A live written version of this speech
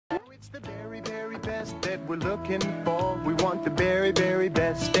It's the very, very best that we're looking for. We want the very, very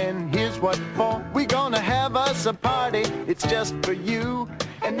best, and here's what for. We're gonna have us a party, it's just for you,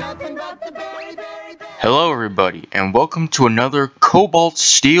 and nothing but the very, very best. Hello everybody, and welcome to another Kobalt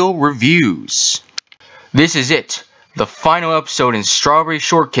Steel Reviews. This is it, the final episode in Strawberry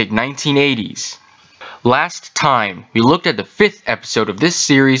Shortcake 1980s. Last time, we looked at the 5th episode of this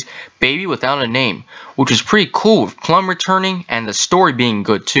series, Baby Without a Name, which was pretty cool with Plum returning and the story being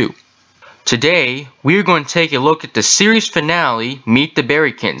good too. Today, we are going to take a look at the series finale, Meet the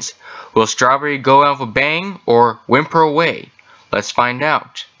Berrykins. Will Strawberry go out with a bang or whimper away? Let's find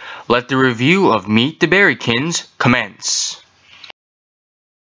out. Let the review of Meet the Berrykins commence.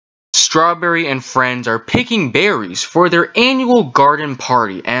 Strawberry and friends are picking berries for their annual garden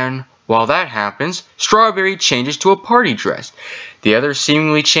party, and while that happens, Strawberry changes to a party dress. The others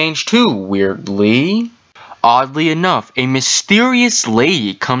seemingly change too, weirdly. Oddly enough, a mysterious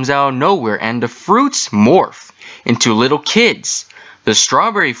lady comes out of nowhere and the fruits morph into little kids. The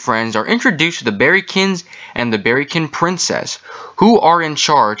Strawberry friends are introduced to the Berrykins and the Berrykin princess, who are in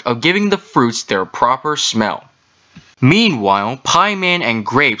charge of giving the fruits their proper smell. Meanwhile, Pie Man and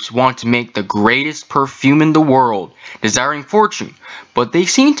Grapes want to make the greatest perfume in the world, desiring fortune, but they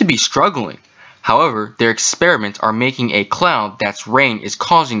seem to be struggling. However, their experiments are making a cloud that's rain is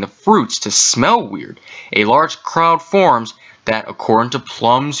causing the fruits to smell weird. A large cloud forms that, according to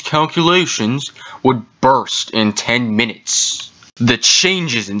Plum's calculations, would burst in 10 minutes. The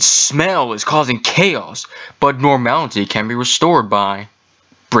changes in smell is causing chaos, but normality can be restored by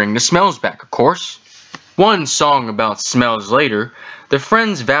bring the smells back, of course. One song about smells later, the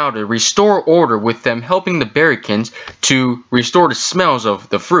friends vow to restore order with them helping the Berrykins to restore the smells of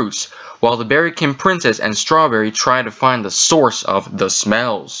the fruits, while the Berrykin princess and Strawberry try to find the source of the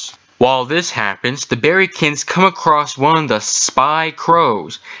smells. While this happens, the Berrykins come across one of the spy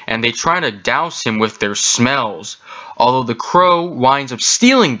crows, and they try to douse him with their smells, although the crow winds up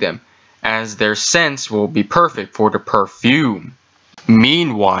stealing them, as their scents will be perfect for the perfume.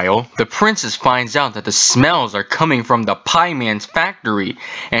 Meanwhile, the princess finds out that the smells are coming from the Pie Man's factory,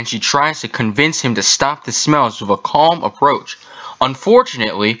 and she tries to convince him to stop the smells with a calm approach.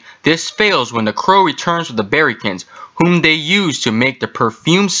 Unfortunately, this fails when the crow returns with the Berrykins, whom they use to make the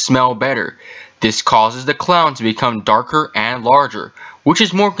perfume smell better. This causes the cloud to become darker and larger, which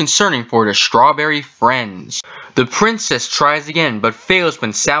is more concerning for the Strawberry friends. The princess tries again but fails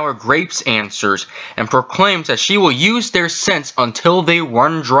when Sour Grapes answers and proclaims that she will use their scents until they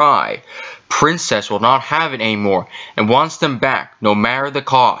run dry. Princess will not have it anymore and wants them back no matter the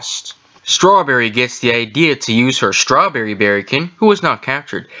cost. Strawberry gets the idea to use her Strawberry Berrykin, who was not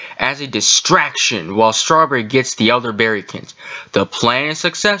captured, as a distraction while Strawberry gets the other Berrykins. The plan is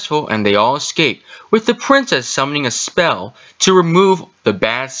successful and they all escape, with the princess summoning a spell to remove the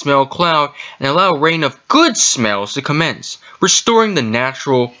bad smell cloud and allow a reign of good smells to commence, restoring the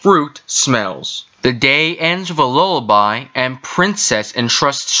natural fruit smells. The day ends with a lullaby, and Princess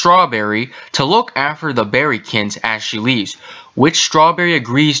entrusts Strawberry to look after the Berrykins as she leaves, which Strawberry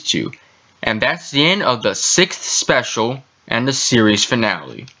agrees to. And that's the end of the 6th special and the series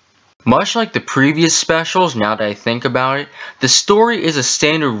finale. Much like the previous specials, now that I think about it, the story is a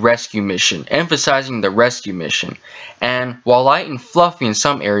standard rescue mission, emphasizing the rescue mission. And while light and fluffy in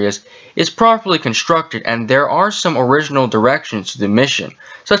some areas, it's properly constructed and there are some original directions to the mission,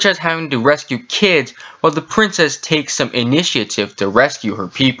 such as having to rescue kids while the princess takes some initiative to rescue her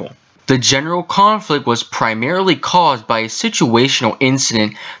people. The general conflict was primarily caused by a situational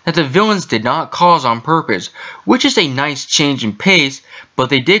incident that the villains did not cause on purpose, which is a nice change in pace, but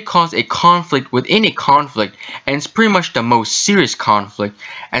they did cause a conflict within a conflict, and it's pretty much the most serious conflict,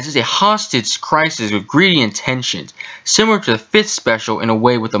 as it's a hostage crisis with greedy intentions, similar to the 5th special in a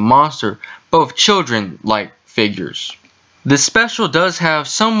way with a monster, but with children-like figures. The special does have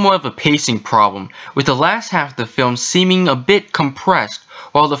somewhat of a pacing problem, with the last half of the film seeming a bit compressed,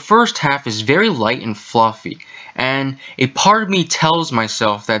 while the first half is very light and fluffy, and a part of me tells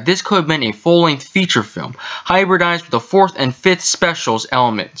myself that this could have been a full-length feature film, hybridized with the 4th and 5th specials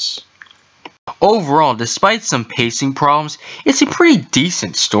elements. Overall, despite some pacing problems, it's a pretty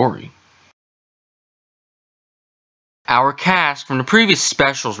decent story. Our cast from the previous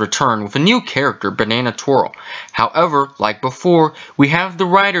specials return with a new character, Banana Twirl. However, like before, we have the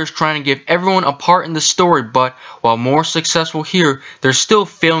writers trying to give everyone a part in the story, but while more successful here, they're still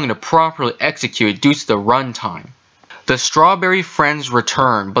failing to properly execute it due to the runtime. The Strawberry friends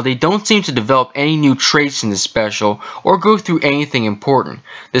return, but they don't seem to develop any new traits in this special or go through anything important.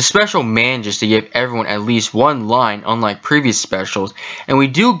 The special manages to give everyone at least one line, unlike previous specials, and we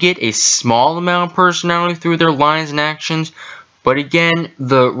do get a small amount of personality through their lines and actions, But again,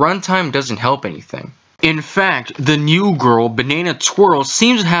 the runtime doesn't help anything. In fact, the new girl, Banana Twirl,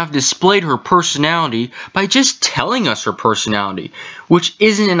 seems to have displayed her personality by just telling us her personality, which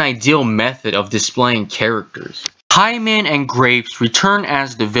isn't an ideal method of displaying characters. Highman and Grapes return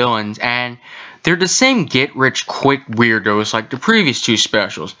as the villains, and they're the same get-rich-quick weirdos like the previous two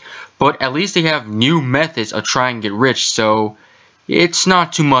specials, but at least they have new methods of trying to get rich, so it's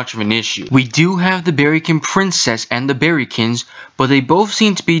not too much of an issue. We do have the Berrykin Princess and the Berrykins, but they both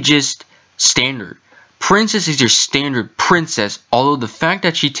seem to be just standard. Princess is your standard princess, although the fact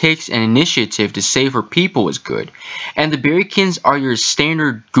that she takes an initiative to save her people is good. And the Berrykins are your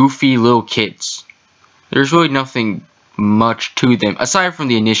standard goofy little kids. There's really nothing much to them, aside from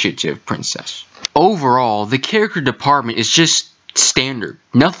the initiative princess. Overall, the character department is just standard.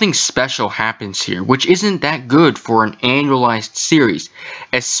 Nothing special happens here, which isn't that good for an annualized series,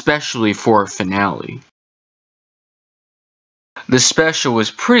 especially for a finale. The special was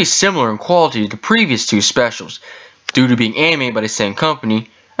pretty similar in quality to the previous two specials, due to being animated by the same company,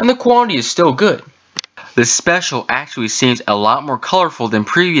 and the quality is still good. The special actually seems a lot more colorful than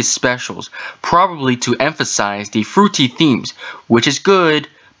previous specials, probably to emphasize the fruity themes, which is good,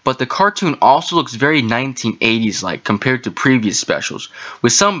 but the cartoon also looks very 1980s-like compared to previous specials,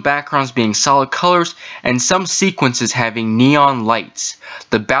 with some backgrounds being solid colors and some sequences having neon lights.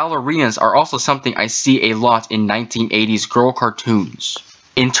 The ballerinas are also something I see a lot in 1980s girl cartoons.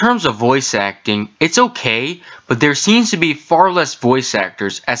 In terms of voice acting, it's okay, but there seems to be far less voice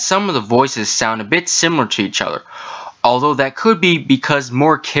actors as some of the voices sound a bit similar to each other, although that could be because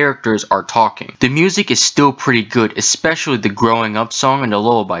more characters are talking. The music is still pretty good, especially the Growing Up song and the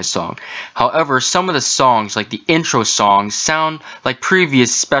Lullaby song. However, some of the songs, like the intro songs, sound like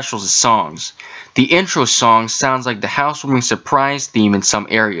previous specials' songs. The intro song sounds like the housewarming surprise theme in some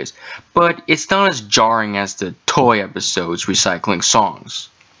areas, but it's not as jarring as the Toy episodes recycling songs.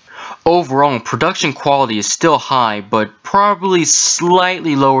 Overall, production quality is still high, but probably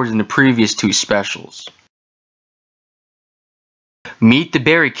slightly lower than the previous two specials. Meet the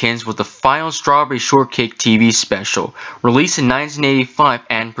Berrykins was the final Strawberry Shortcake TV special, released in 1985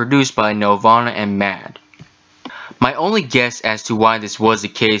 and produced by Nelvana and Mad. My only guess as to why this was the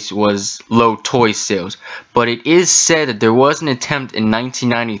case was low toy sales, but it is said that there was an attempt in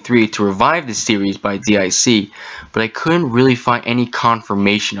 1993 to revive the series by DIC, but I couldn't really find any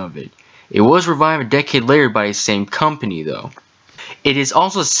confirmation of it. It was revived a decade later by the same company though. It is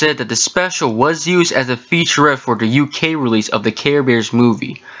also said that the special was used as a featurette for the UK release of the Care Bears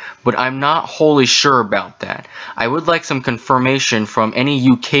movie, but I'm not wholly sure about that. I would like some confirmation from any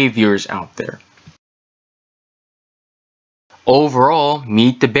UK viewers out there. Overall,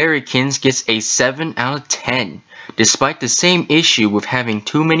 Meet the Berrykins gets a 7 out of 10. Despite the same issue with having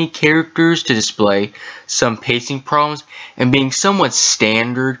too many characters to display, some pacing problems, and being somewhat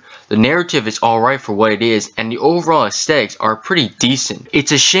standard, the narrative is alright for what it is, and the overall aesthetics are pretty decent.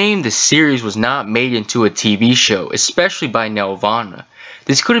 It's a shame the series was not made into a TV show, especially by Nelvana.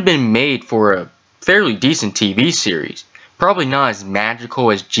 This could have been made for a fairly decent TV series. Probably not as magical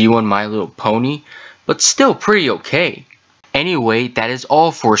as G1 My Little Pony, but still pretty okay. Anyway, that is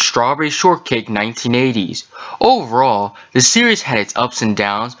all for Strawberry Shortcake 1980s. Overall, the series had its ups and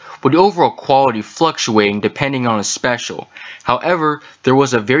downs, with the overall quality fluctuating depending on the special. However, there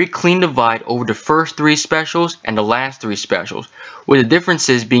was a very clean divide over the first 3 specials and the last 3 specials, with the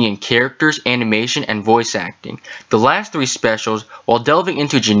differences being in characters, animation, and voice acting. The last 3 specials, while delving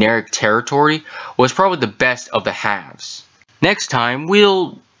into generic territory, was probably the best of the halves. Next time,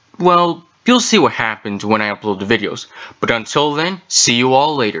 you'll see what happens when I upload the videos. But until then, see you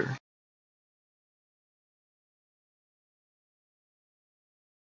all later.